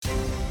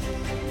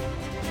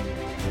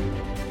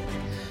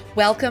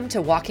Welcome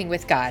to Walking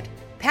with God,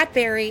 Pat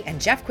Barry and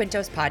Jeff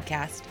Quinto's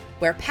podcast,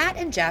 where Pat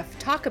and Jeff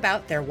talk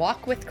about their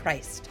walk with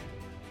Christ.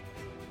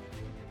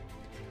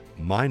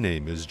 My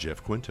name is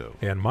Jeff Quinto.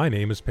 And my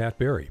name is Pat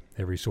Barry.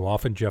 Every so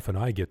often, Jeff and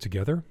I get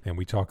together and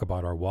we talk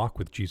about our walk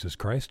with Jesus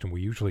Christ, and we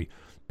usually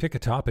pick a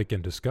topic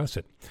and discuss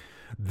it.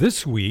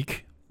 This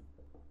week,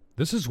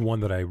 this is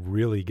one that I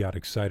really got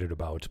excited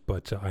about,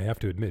 but I have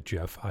to admit,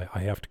 Jeff,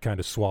 I have to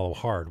kind of swallow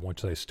hard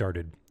once I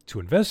started to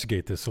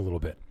investigate this a little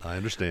bit. I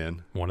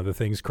understand. One of the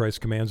things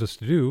Christ commands us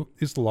to do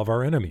is to love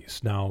our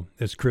enemies. Now,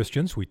 as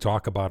Christians, we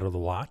talk about it a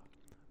lot,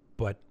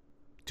 but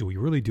do we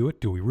really do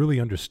it? Do we really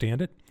understand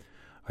it?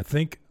 I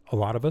think a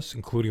lot of us,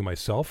 including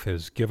myself,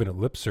 has given it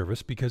lip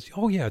service because,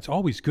 oh yeah, it's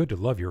always good to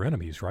love your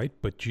enemies, right?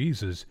 But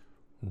Jesus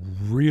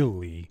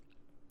really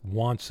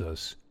wants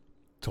us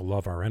to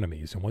love our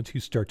enemies. And once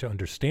you start to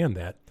understand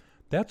that,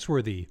 that's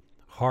where the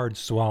hard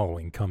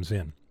swallowing comes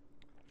in.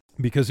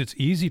 Because it's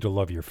easy to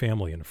love your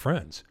family and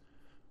friends.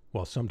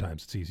 Well,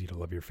 sometimes it's easy to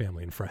love your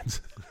family and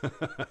friends.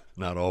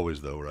 Not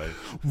always, though, right?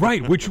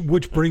 Right,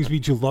 which brings me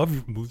to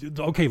love.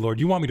 Okay, Lord,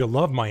 you want me to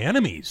love my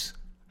enemies?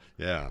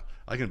 Yeah,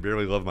 I can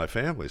barely love my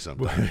family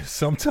sometimes.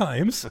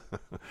 Sometimes.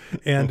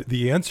 And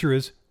the answer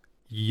is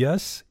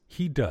yes,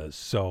 he does.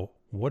 So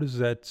what does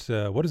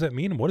that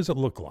mean, and what does it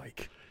look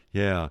like?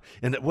 Yeah,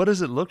 and what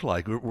does it look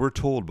like? We're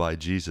told by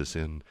Jesus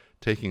in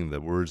taking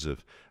the words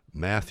of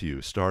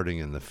Matthew, starting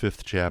in the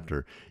 5th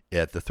chapter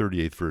at the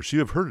 38th verse, "You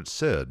have heard it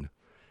said,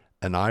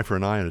 an eye for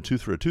an eye and a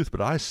tooth for a tooth.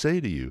 But I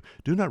say to you,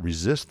 do not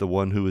resist the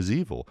one who is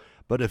evil.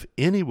 But if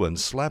anyone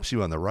slaps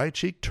you on the right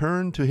cheek,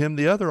 turn to him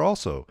the other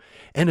also.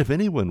 And if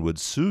anyone would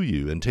sue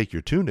you and take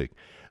your tunic,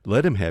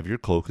 let him have your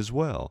cloak as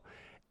well.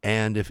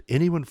 And if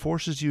anyone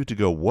forces you to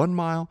go 1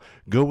 mile,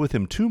 go with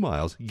him 2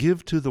 miles.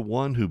 Give to the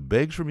one who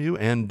begs from you,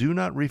 and do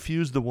not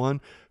refuse the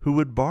one who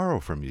would borrow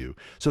from you."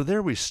 So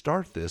there we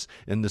start this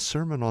in the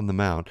Sermon on the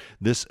Mount,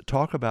 this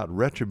talk about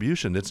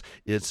retribution.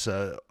 It's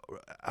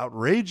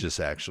outrageous,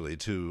 actually,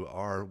 to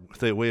our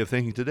way of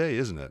thinking today,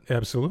 isn't it?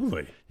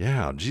 Absolutely.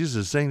 Yeah, Jesus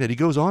is saying that. He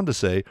goes on to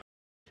say,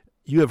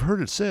 "You have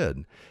heard it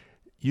said,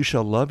 you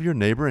shall love your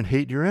neighbor and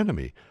hate your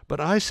enemy.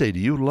 But I say to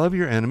you, love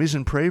your enemies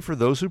and pray for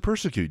those who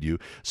persecute you,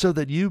 so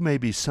that you may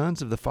be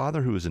sons of the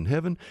Father who is in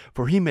heaven.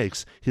 For he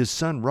makes his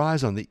sun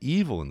rise on the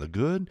evil and the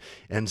good,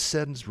 and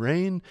sends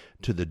rain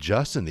to the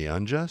just and the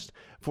unjust.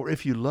 For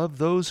if you love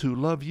those who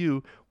love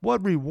you,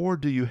 what reward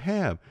do you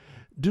have?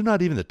 Do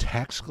not even the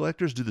tax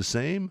collectors do the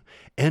same?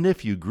 And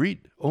if you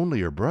greet only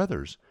your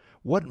brothers,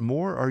 what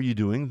more are you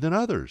doing than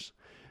others?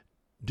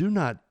 Do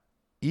not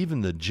even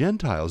the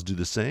Gentiles do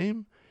the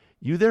same?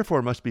 You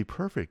therefore must be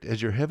perfect,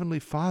 as your heavenly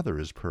Father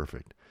is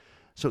perfect."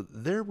 So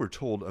there we're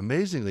told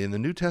amazingly in the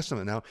New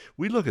Testament. Now,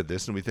 we look at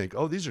this and we think,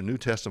 oh, these are New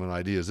Testament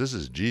ideas. This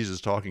is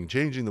Jesus talking,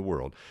 changing the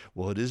world.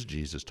 Well, it is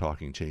Jesus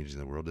talking, changing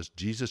the world. It's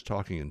Jesus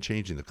talking and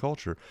changing the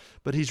culture,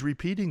 but he's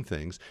repeating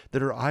things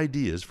that are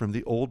ideas from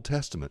the Old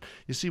Testament.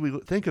 You see, we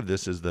think of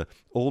this as the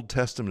Old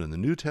Testament and the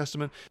New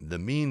Testament, the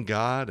mean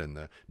God and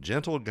the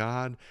gentle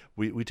God.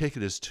 We take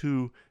it as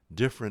two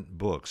different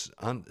books,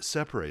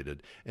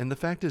 separated. And the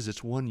fact is,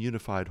 it's one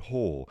unified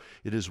whole.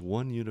 It is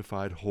one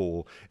unified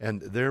whole. And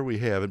there we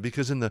have it.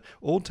 Because in the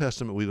Old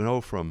Testament, we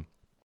know from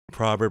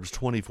Proverbs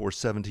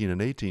 24:17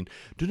 and 18,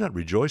 "Do not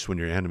rejoice when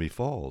your enemy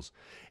falls,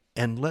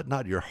 and let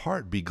not your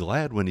heart be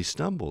glad when he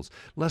stumbles,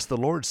 lest the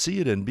Lord see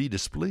it and be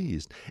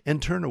displeased,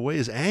 and turn away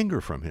his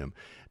anger from him."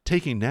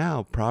 Taking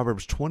now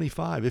Proverbs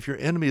 25, "If your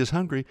enemy is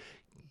hungry,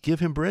 give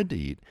him bread to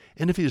eat,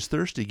 and if he is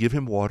thirsty, give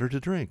him water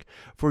to drink.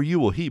 For you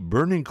will heap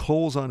burning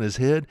coals on his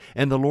head,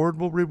 and the Lord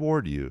will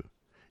reward you."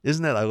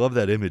 Isn't that, I love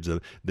that image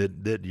of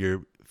that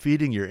you're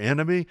feeding your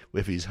enemy.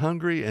 If he's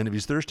hungry and if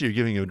he's thirsty, you're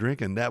giving him a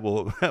drink, and that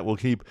will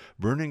keep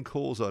burning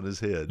coals on his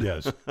head.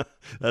 Yes.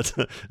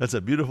 That's a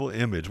beautiful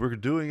image. We're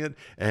doing it,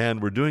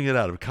 and we're doing it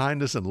out of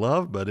kindness and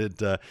love, but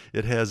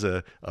it has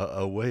a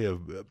way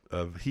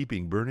of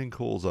heaping burning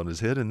coals on his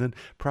head. And then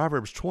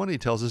Proverbs 20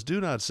 tells us, "Do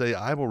not say,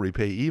 I will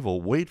repay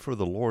evil. Wait for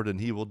the Lord, and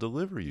he will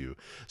deliver you."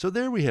 So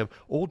there we have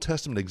Old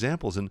Testament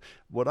examples, and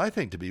what I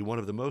think to be one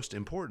of the most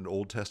important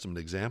Old Testament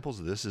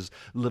examples of this is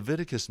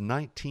Leviticus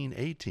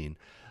 19:18.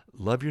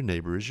 "Love your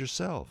neighbor as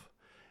yourself."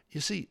 You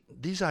see,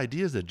 these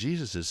ideas that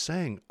Jesus is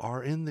saying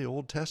are in the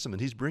Old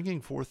Testament. He's bringing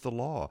forth the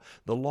law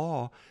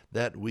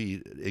that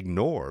we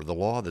ignore, the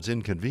law that's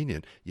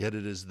inconvenient, yet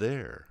it is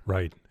there.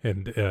 Right.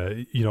 And,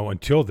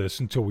 until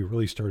we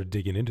really started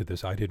digging into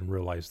this, I didn't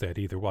realize that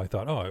either. Well, I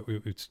thought,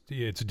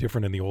 it's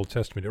different in the Old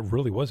Testament. It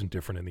really wasn't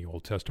different in the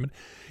Old Testament.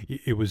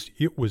 It was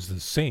the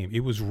same.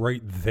 It was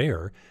right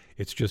there.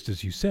 It's just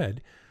as you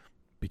said,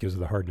 because of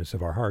the hardness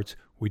of our hearts,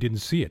 we didn't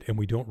see it, and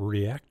we don't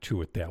react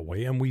to it that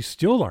way, and we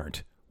still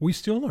aren't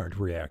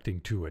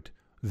reacting to it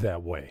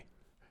that way.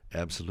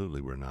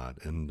 Absolutely, we're not.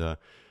 And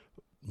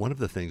one of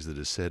the things that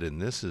is said in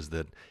this is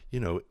that,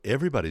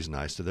 everybody's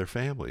nice to their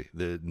family.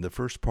 The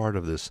first part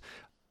of this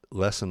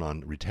lesson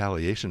on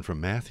retaliation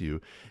from Matthew,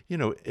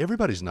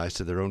 everybody's nice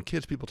to their own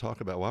kids. People talk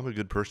about, well, I'm a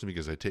good person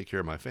because I take care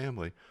of my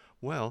family.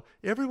 Well,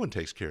 everyone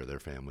takes care of their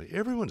family.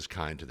 Everyone is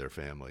kind to their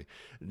family.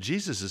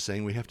 Jesus is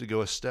saying we have to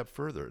go a step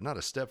further, not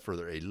a step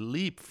further, a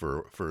leap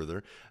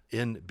further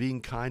in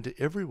being kind to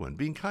everyone,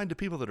 being kind to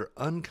people that are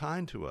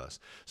unkind to us.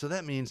 So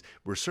that means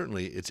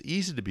it's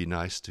easy to be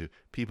nice to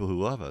people who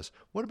love us.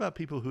 What about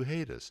people who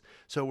hate us?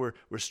 So we're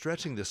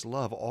stretching this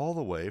love all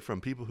the way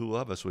from people who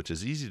love us, which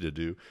is easy to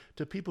do,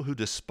 to people who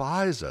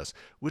despise us,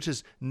 which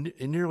is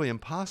nearly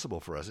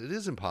impossible for us. It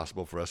is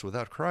impossible for us.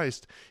 Without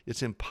Christ,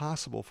 it's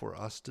impossible for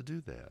us to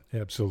do that.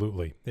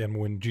 Absolutely. And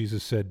when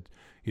Jesus said,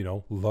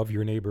 love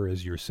your neighbor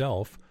as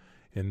yourself,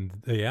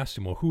 and they asked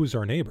him, well, who is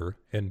our neighbor?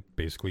 And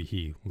basically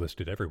he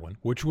listed everyone,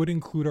 which would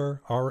include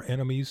our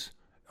enemies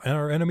and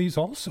our enemies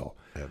also.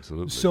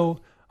 Absolutely.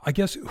 So I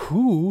guess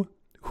who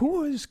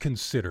is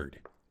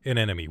considered an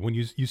enemy? When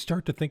you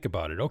start to think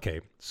about it,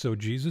 okay, so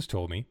Jesus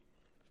told me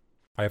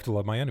I have to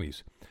love my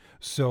enemies.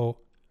 So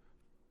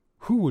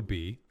who would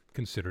be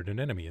considered an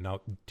enemy? And now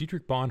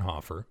Dietrich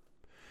Bonhoeffer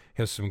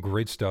has some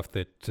great stuff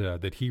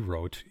that he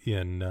wrote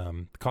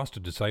in Cost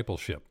of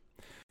Discipleship.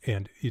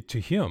 And to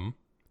him,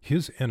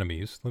 his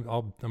enemies,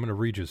 I'm going to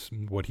read just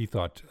what he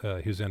thought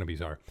his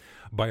enemies are.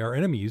 By our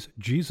enemies,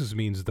 Jesus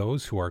means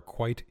those who are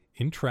quite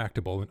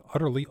intractable and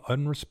utterly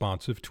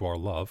unresponsive to our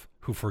love,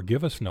 who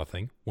forgive us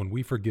nothing when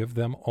we forgive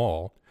them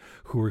all,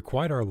 who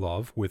requite our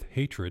love with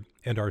hatred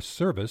and our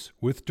service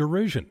with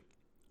derision.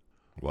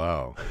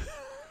 Wow.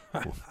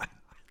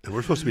 And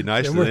we're supposed to be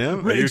nice to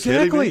them? Are you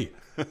exactly. kidding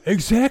me?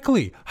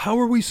 Exactly. How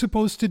are we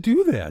supposed to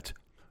do that?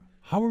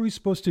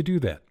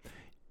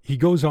 He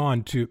goes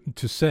on to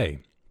say,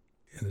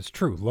 and it's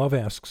true, love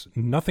asks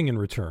nothing in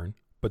return,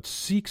 but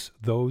seeks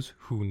those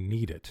who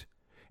need it.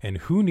 And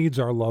who needs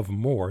our love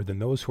more than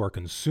those who are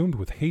consumed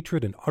with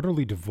hatred and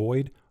utterly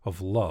devoid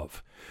of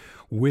love?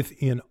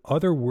 In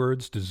other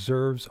words,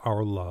 deserves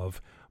our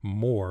love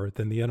more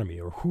than the enemy?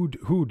 Or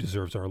who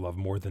deserves our love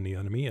more than the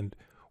enemy? And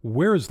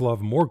where is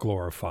love more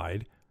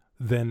glorified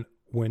than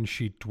when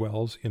she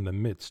dwells in the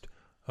midst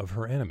of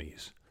her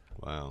enemies?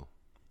 Wow.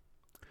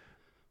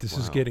 This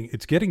is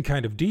getting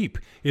kind of deep.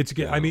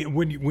 I mean,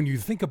 when you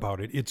think about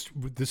it,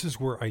 this is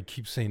where I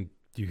keep saying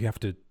you have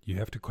to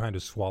kind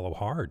of swallow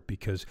hard,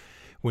 because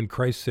when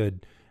Christ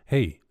said,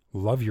 "Hey,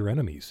 love your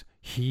enemies,"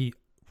 he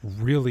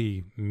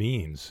really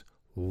means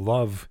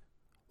love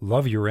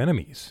your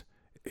enemies.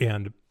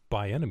 And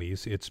by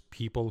enemies, it's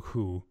people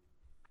who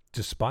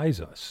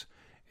despise us.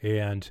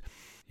 And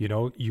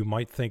you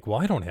might think,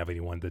 well, I don't have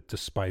anyone that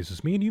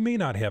despises me. And you may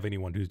not have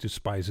anyone who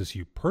despises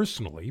you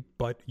personally,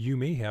 but you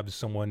may have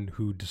someone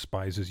who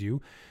despises you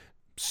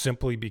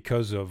simply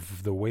because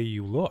of the way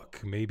you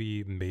look.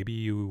 Maybe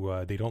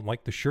you they don't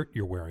like the shirt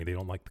you're wearing. They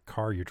don't like the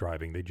car you're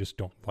driving. They just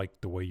don't like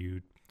the way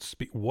you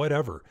speak,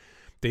 whatever.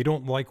 They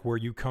don't like where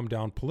you come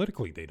down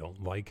politically. They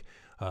don't like,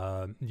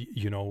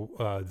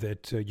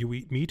 that you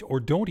eat meat or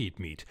don't eat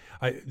meat.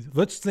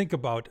 Let's think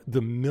about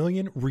the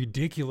million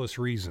ridiculous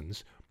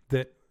reasons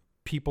that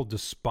people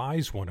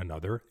despise one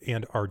another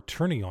and are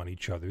turning on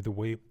each other the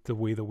way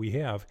that we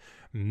have.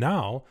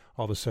 Now,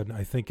 all of a sudden,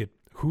 I think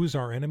who's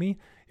our enemy?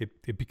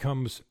 It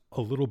becomes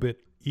a little bit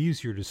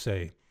easier to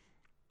say,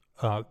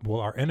 well,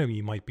 our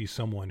enemy might be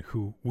someone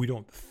who we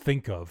don't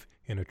think of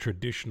in a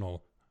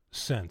traditional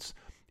sense.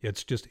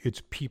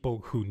 It's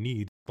people who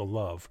need the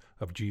love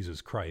of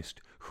Jesus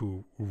Christ,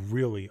 who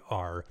really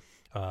are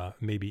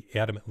maybe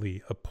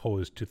adamantly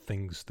opposed to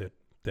things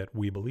that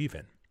we believe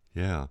in.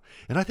 Yeah,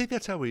 and I think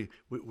that's how we're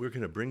going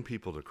to bring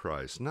people to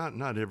Christ.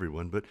 Not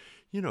everyone, but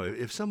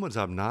if someone's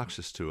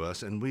obnoxious to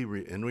us and we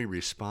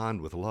respond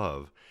with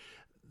love,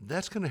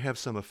 that's going to have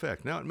some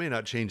effect. Now, it may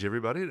not change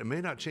everybody. It may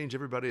not change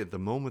everybody at the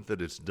moment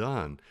that it's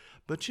done.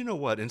 But you know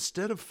what?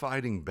 Instead of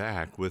fighting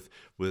back with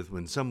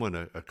when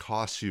someone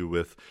accosts you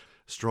with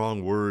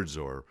strong words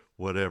or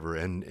whatever,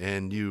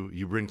 and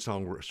you bring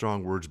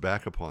strong words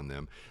back upon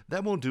them,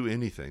 that won't do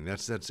anything.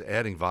 That's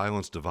adding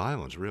violence to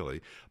violence, really.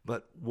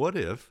 But what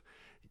if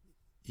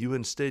you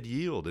instead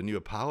yield and you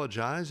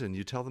apologize and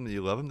you tell them that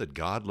you love them, that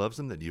God loves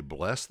them, that you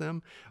bless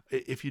them?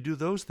 If you do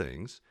those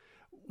things,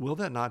 will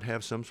that not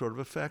have some sort of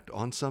effect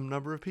on some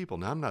number of people?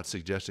 Now, I'm not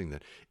suggesting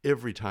that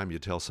every time you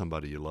tell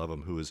somebody you love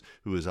them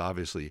who is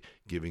obviously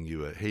giving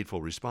you a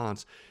hateful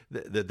response,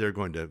 that they're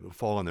going to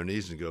fall on their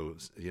knees and go,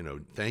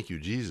 thank you,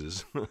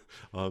 Jesus.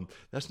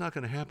 That's not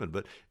going to happen,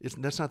 but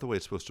that's not the way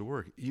it's supposed to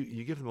work.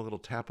 You give them a little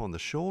tap on the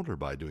shoulder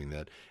by doing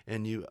that,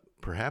 and you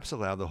perhaps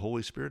allow the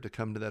Holy Spirit to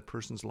come to that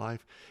person's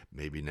life,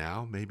 maybe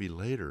now, maybe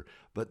later.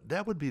 But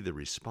that would be the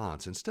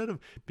response. Instead of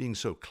being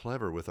so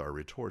clever with our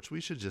retorts, we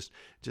should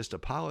just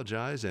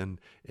apologize and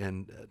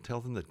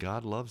tell them that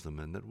God loves them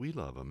and that we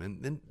love them,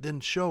 and then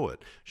show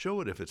it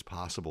if it's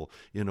possible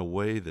in a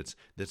way that's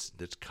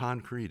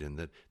concrete and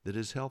that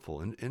is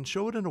helpful, and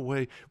show it in a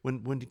way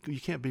when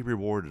you can't be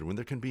rewarded, when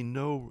there can be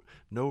no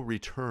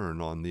return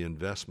on the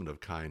investment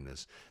of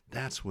kindness.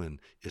 That's when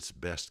it's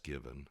best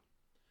given.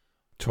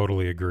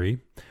 Totally agree.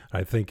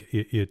 I think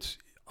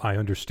I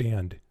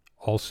understand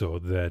also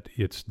that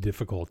it's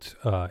difficult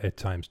at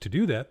times to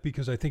do that,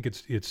 because I think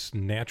it's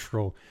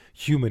natural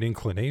human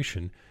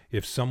inclination.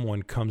 If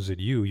someone comes at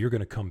you, you're going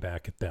to come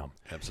back at them.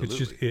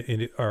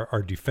 Absolutely.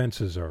 Our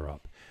defenses are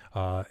up,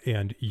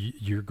 and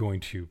you're going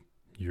to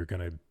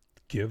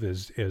give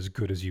as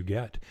good as you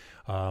get.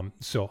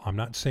 So I'm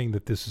not saying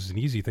that this is an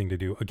easy thing to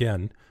do.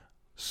 Again,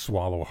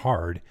 swallow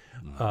hard.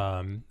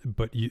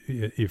 But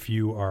if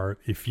you are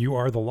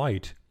the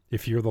light,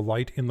 if you're the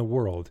light in the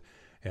world.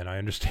 And I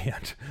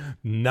understand,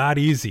 not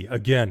easy.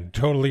 Again,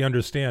 totally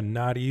understand,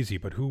 not easy.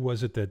 But who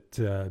was it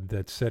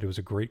that said, it was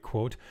a great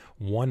quote,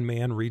 one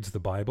man reads the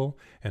Bible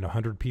and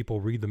 100 people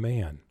read the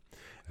man.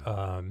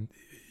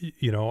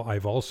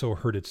 I've also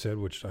heard it said,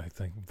 which I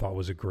thought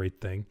was a great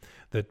thing,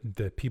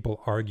 that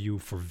people argue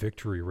for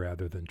victory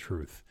rather than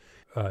truth.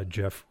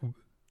 Jeff,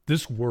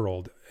 this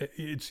world,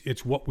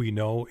 it's what we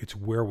know, it's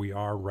where we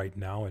are right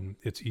now, and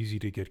it's easy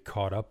to get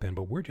caught up in,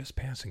 but we're just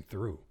passing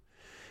through.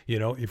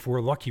 If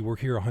we're lucky, we're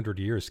here 100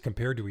 years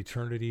compared to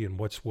eternity and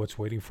what's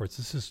waiting for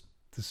us.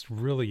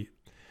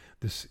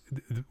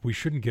 We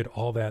shouldn't get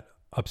all that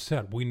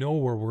upset. We know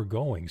where we're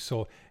going.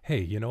 So,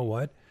 hey, you know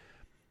what?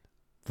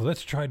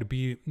 Let's try to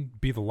be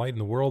the light in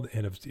the world.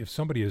 And if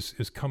somebody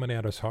is coming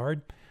at us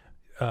hard,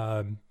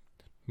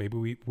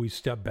 maybe we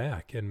step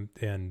back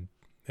and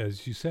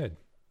as you said,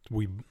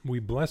 we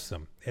bless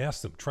them,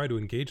 ask them, try to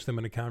engage them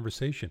in a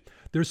conversation.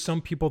 There's some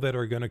people that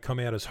are going to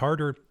come at us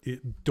harder.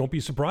 Don't be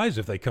surprised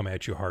if they come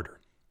at you harder.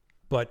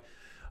 But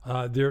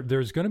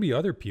there's going to be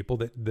other people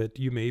that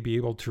you may be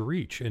able to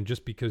reach. And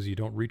just because you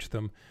don't reach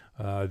them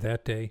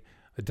that day,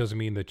 it doesn't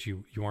mean that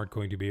you aren't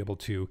going to be able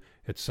to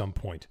at some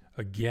point.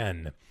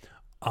 Again,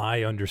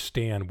 I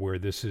understand where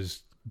this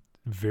is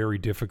very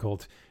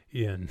difficult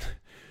in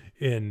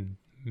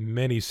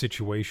many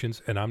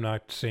situations, and I'm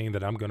not saying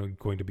that I'm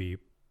going to be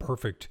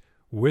perfect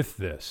with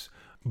this,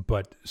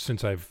 but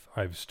since I've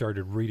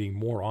started reading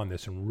more on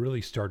this and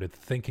really started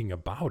thinking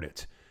about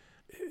it,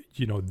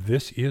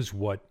 this is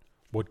what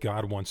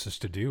God wants us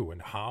to do.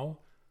 And how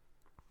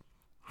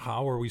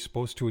are we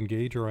supposed to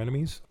engage our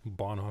enemies?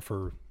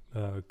 Bonhoeffer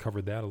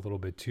covered that a little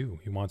bit too.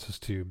 He wants us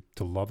to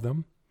love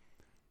them,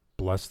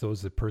 bless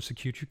those that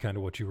persecute you, kind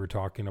of what you were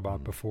talking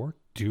about before.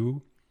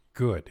 Do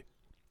good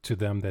to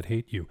them that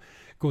hate you.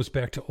 It goes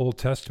back to Old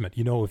Testament.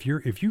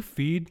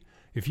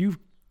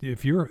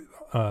 If your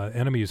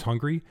enemy is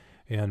hungry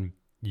and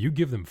you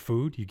give them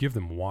food, you give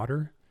them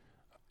water,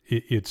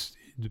 it's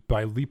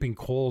by heaping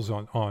coals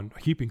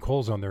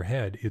on their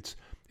head.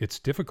 It's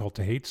difficult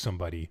to hate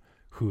somebody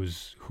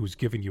who's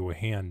giving you a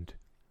hand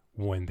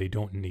when they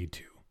don't need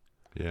to.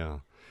 Yeah,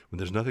 when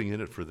there's nothing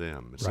in it for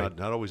them. It's right.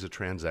 not always a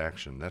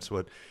transaction. That's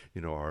what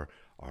our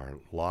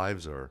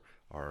lives are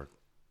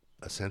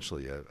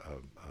essentially a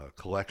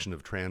collection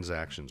of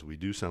transactions. We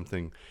do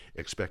something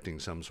expecting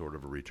some sort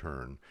of a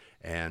return,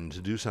 and to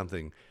do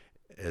something,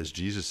 as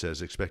Jesus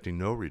says, expecting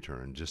no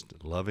return, just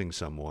loving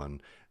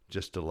someone,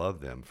 just to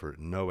love them for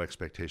no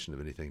expectation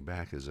of anything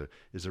back is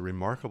a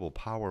remarkable,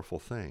 powerful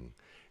thing.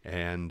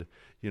 And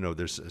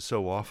there's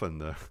so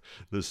often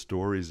the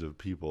stories of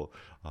people.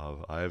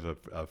 I have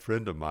a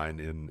friend of mine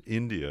in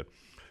India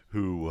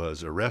who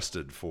was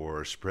arrested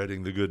for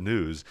spreading the good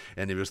news,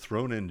 and he was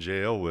thrown in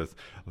jail with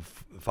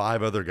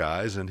 5 other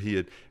guys, and he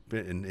had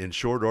been, in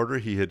short order,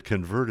 he had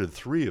converted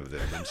 3 of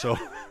them, and so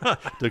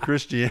to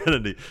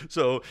Christianity.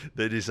 So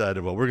they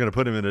decided, well, we're going to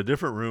put him in a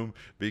different room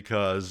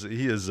because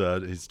he's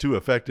too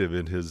effective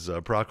in his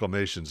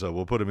proclamation. So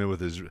we'll put him in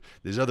with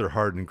these other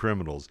hardened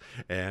criminals,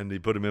 and he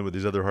put him in with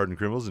these other hardened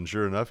criminals, and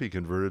sure enough, he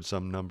converted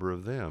some number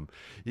of them.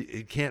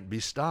 It can't be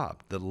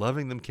stopped. The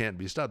loving them can't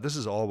be stopped. This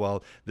is all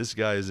while this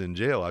guy is in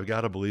jail. I've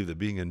got to believe that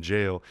being in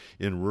jail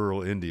in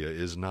rural India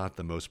is not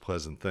the most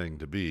pleasant thing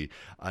to be,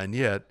 and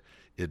yet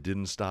it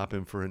didn't stop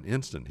him for an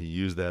instant. He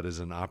used that as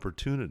an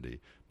opportunity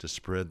to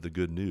spread the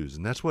good news.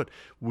 And that's what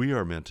we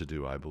are meant to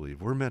do, I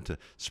believe. We're meant to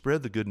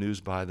spread the good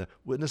news by the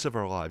witness of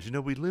our lives.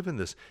 We live in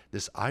this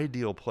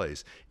ideal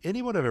place.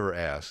 Anyone I've ever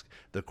asked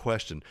the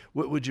question,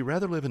 would you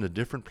rather live in a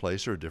different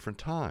place or a different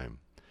time?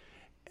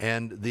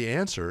 And the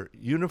answer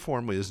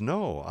uniformly is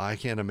no. I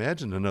can't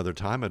imagine another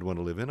time I'd want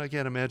to live in. I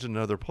can't imagine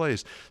another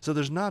place. So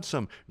there's not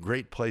some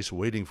great place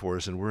waiting for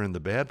us and we're in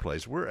the bad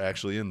place. We're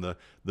actually in the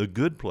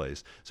good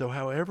place. So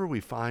however we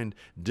find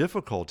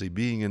difficulty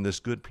being in this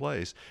good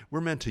place,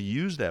 we're meant to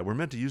use that. We're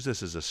meant to use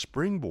this as a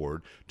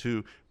springboard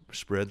to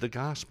spread the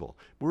gospel.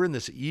 We're in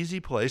this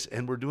easy place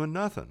and we're doing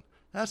nothing.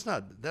 That's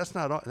not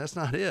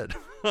it.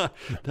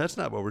 That's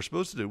not what we're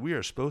supposed to do. We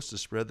are supposed to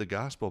spread the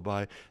gospel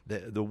by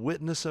the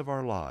witness of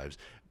our lives.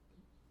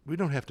 We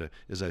don't have to,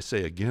 as I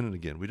say again and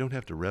again, we don't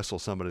have to wrestle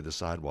somebody at the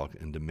sidewalk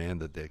and demand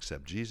that they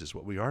accept Jesus.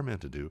 What we are meant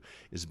to do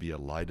is be a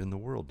light in the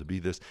world, to be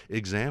this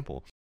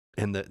example.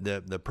 And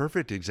the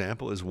perfect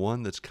example is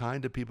one that's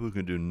kind to people who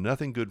can do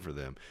nothing good for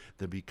them,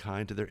 to be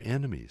kind to their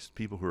enemies,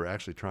 people who are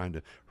actually trying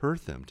to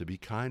hurt them. To be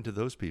kind to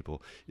those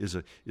people is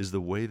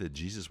the way that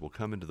Jesus will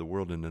come into the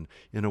world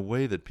in a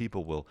way that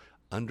people will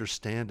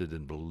understand it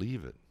and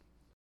believe it.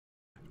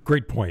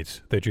 Great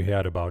points that you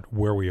had about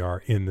where we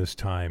are in this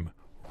time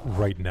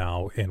right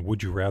now, and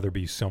would you rather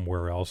be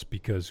somewhere else?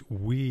 Because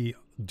we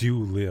do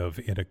live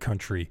in a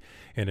country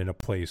and in a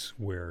place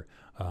where,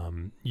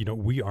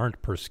 we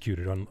aren't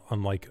persecuted,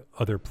 unlike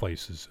other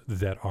places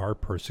that are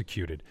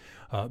persecuted.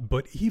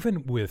 But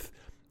even with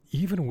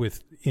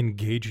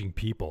engaging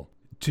people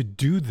to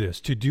do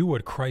this, to do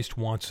what Christ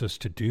wants us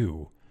to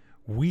do,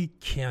 we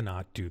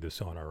cannot do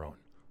this on our own.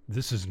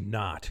 This is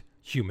not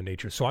human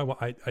nature. So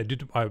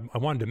I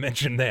wanted to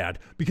mention that,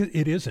 because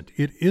it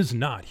is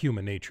not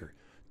human nature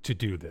to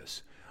do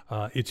this.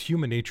 It's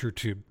human nature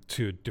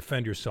to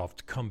defend yourself,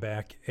 to come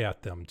back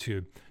at them,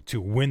 to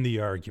win the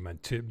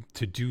argument,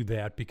 to do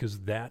that,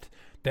 because that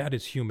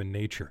is human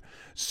nature.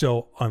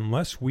 So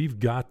unless we've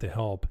got the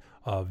help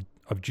of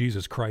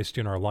Jesus Christ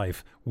in our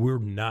life, we're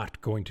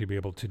not going to be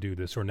able to do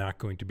this, or not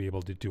going to be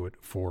able to do it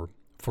for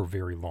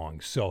very long.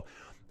 So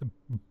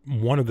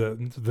one of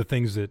the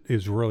things that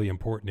is really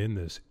important in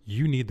this,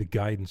 you need the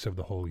guidance of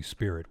the Holy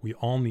Spirit. We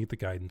all need the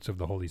guidance of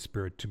the Holy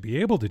Spirit to be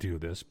able to do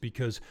this,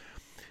 because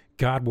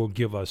God will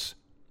give us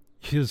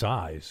his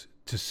eyes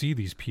to see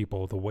these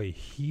people the way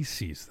he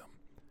sees them,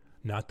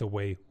 not the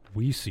way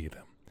we see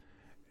them.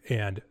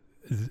 And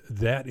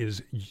that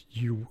is,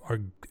 you are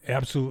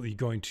absolutely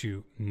going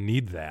to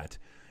need that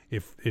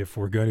if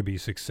we're going to be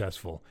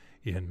successful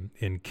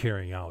in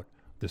carrying out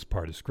this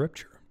part of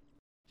Scripture.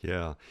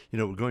 Yeah.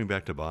 Going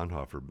back to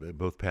Bonhoeffer,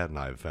 both Pat and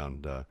I have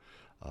found a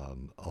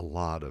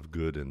lot of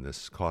good in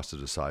this Cost of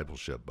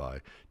Discipleship by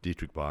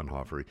Dietrich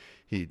Bonhoeffer.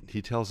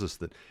 He tells us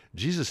that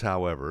Jesus,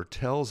 however,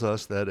 tells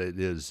us that it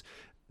is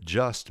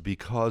just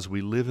because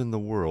we live in the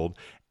world,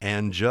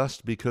 and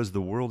just because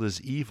the world is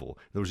evil.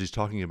 In other words, he's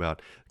talking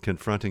about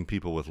confronting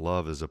people with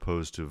love as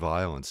opposed to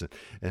violence.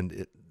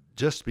 And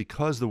just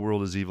because the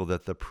world is evil,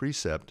 that the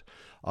precept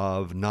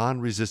of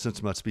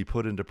non-resistance must be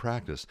put into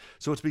practice.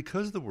 So it's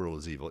because the world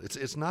is evil.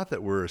 It's not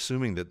that we're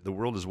assuming that the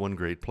world is one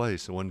great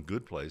place, one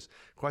good place.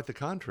 Quite the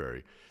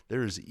contrary.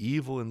 There is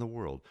evil in the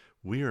world.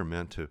 We are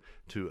meant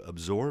to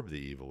absorb the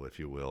evil, if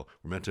you will.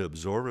 We're meant to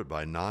absorb it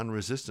by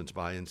non-resistance,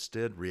 by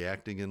instead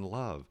reacting in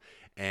love.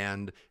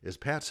 And as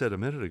Pat said a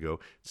minute ago,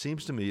 it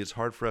seems to me it's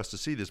hard for us to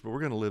see this, but we're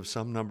going to live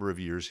some number of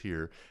years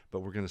here,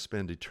 but we're going to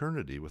spend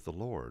eternity with the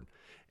Lord.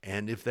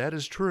 And if that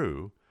is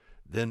true,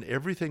 then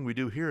everything we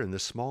do here in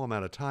this small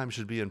amount of time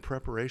should be in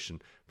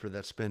preparation for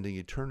that spending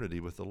eternity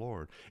with the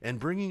Lord and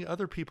bringing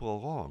other people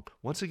along.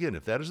 Once again,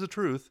 if that is the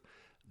truth,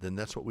 then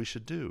that's what we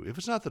should do. If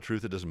it's not the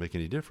truth, it doesn't make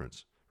any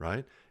difference,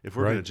 right? If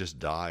we're going to just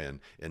die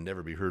and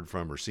never be heard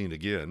from or seen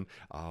again,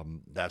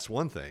 that's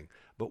one thing.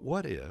 But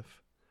what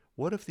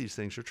if these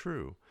things are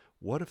true?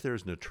 What if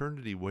there's an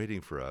eternity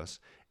waiting for us?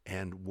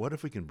 And what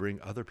if we can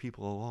bring other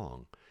people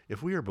along?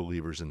 If we are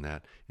believers in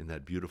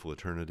that beautiful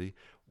eternity,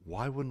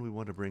 why wouldn't we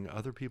want to bring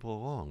other people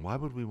along? Why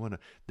would we want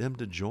them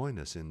to join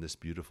us in this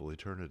beautiful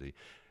eternity?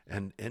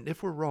 And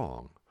if we're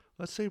wrong,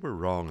 let's say we're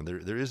wrong and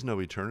there is no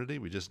eternity,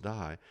 we just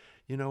die.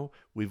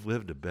 We've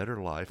lived a better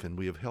life and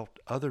we have helped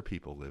other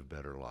people live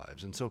better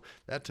lives. And so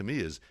that to me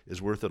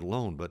is worth it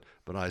alone. But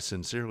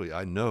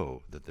I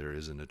know that there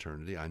is an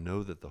eternity. I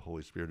know that the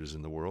Holy Spirit is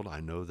in the world. I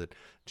know that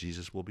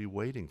Jesus will be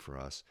waiting for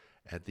us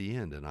at the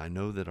end. And I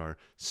know that our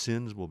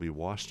sins will be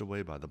washed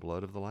away by the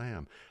blood of the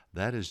Lamb.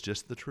 That is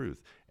just the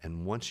truth.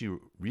 And once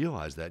you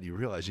realize that, you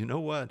realize, you know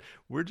what?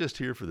 We're just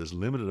here for this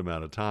limited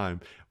amount of time.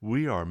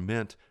 We are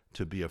meant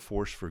to be a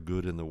force for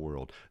good in the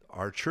world.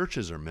 Our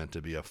churches are meant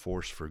to be a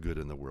force for good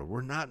in the world.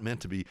 We're not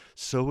meant to be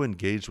so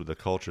engaged with the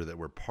culture that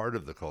we're part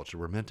of the culture.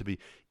 We're meant to be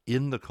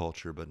in the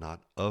culture, but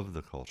not of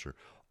the culture.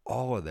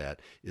 All of that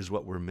is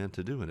what we're meant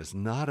to do. And it's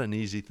not an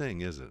easy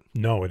thing, is it?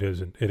 No, it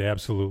isn't. It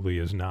absolutely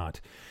is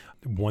not.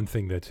 One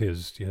thing that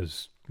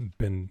has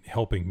been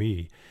helping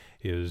me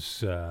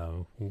is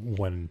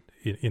when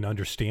in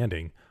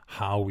understanding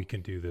how we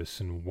can do this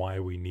and why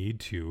we need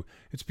to,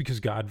 it's because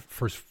God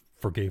first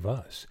forgave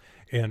us.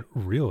 And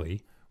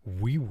really,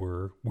 we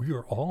were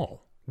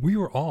all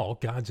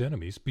God's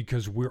enemies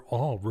because we're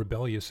all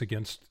rebellious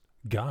against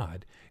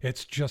God.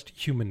 It's just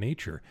human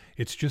nature.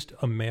 It's just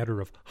a matter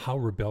of how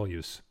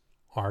rebellious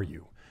are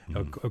you?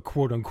 A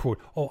quote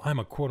unquote, I'm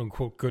a quote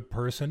unquote good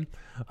person.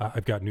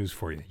 I've got news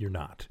for you. You're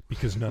not,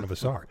 because none of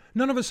us are.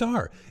 None of us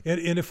are.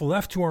 And if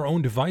left to our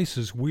own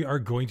devices, we are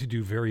going to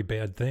do very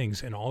bad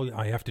things. And all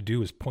I have to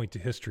do is point to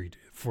history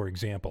for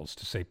examples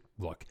to say,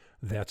 look,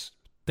 that's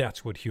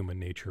what human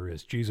nature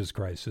is. Jesus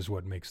Christ is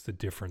what makes the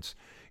difference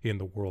in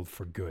the world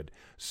for good.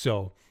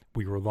 So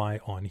we rely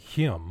on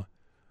him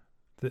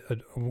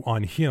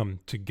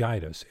to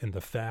guide us. And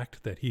the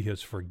fact that he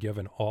has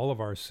forgiven all of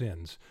our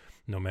sins,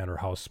 no matter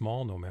how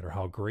small, no matter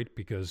how great,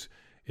 because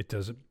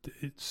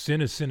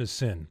sin is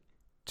sin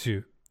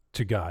to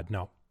God.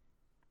 Now,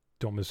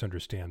 don't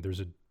misunderstand.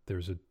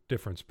 There's a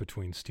difference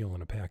between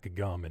stealing a pack of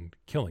gum and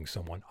killing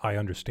someone. I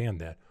understand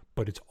that,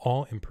 but it's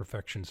all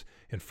imperfections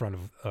in front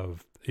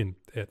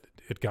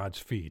at God's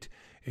feet,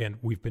 and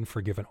we've been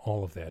forgiven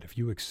all of that. If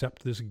you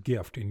accept this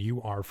gift and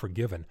you are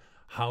forgiven,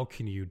 how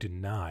can you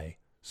deny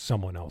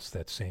someone else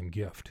that same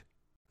gift?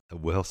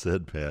 Well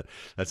said, Pat.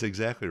 That's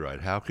exactly right.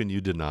 How can you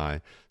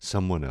deny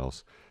someone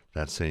else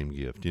that same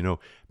gift. You know,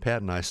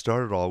 Pat and I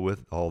started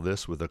all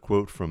this with a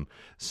quote from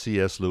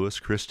C.S. Lewis: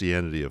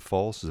 "Christianity, if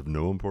false, is of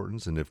no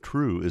importance, and if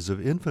true, is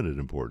of infinite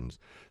importance.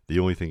 The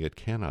only thing it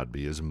cannot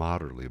be is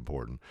moderately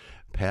important."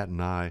 Pat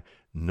and I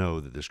know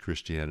that this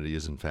Christianity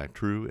is in fact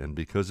true, and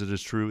because it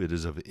is true, it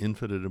is of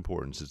infinite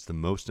importance. It's the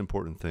most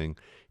important thing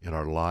in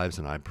our lives,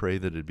 and I pray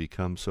that it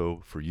becomes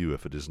so for you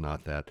if it is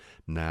not that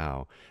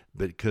now.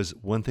 Because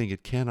one thing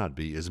it cannot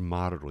be is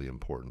moderately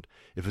important.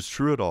 If it's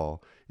true at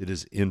all, it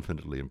is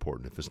infinitely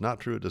important. If it's not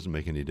true, it doesn't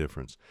make any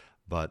difference.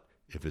 But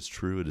if it's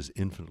true, it is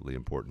infinitely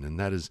important, and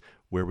that is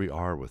where we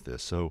are with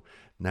this. So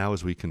now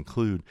as we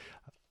conclude,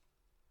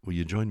 will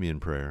you join me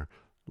in prayer?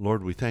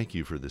 Lord, we thank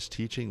you for this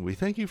teaching. We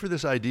thank you for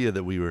this idea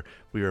that we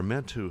are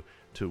meant to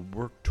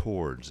work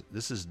towards.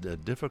 This is a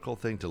difficult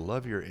thing, to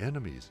love your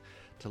enemies.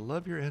 To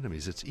love your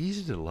enemies. It's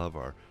easy to love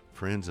our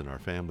friends and our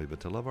family, but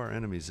to love our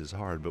enemies is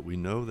hard, but we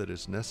know that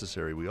it's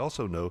necessary. We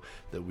also know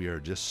that we are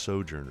just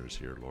sojourners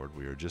here, Lord.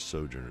 We are just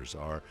sojourners.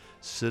 Our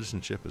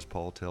citizenship, as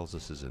Paul tells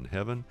us, is in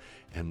heaven,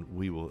 and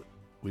we will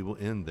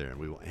end there, and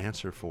we will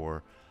answer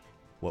for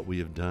what we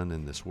have done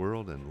in this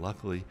world, and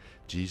luckily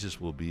Jesus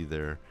will be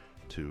there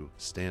to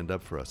stand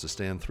up for us, to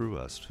stand through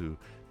us,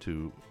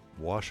 to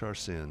wash our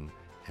sin,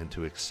 and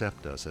to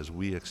accept us as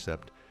we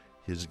accept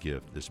his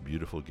gift, this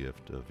beautiful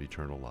gift of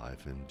eternal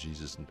life. In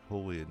Jesus'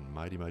 holy and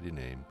mighty, mighty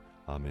name,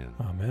 amen.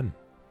 Amen.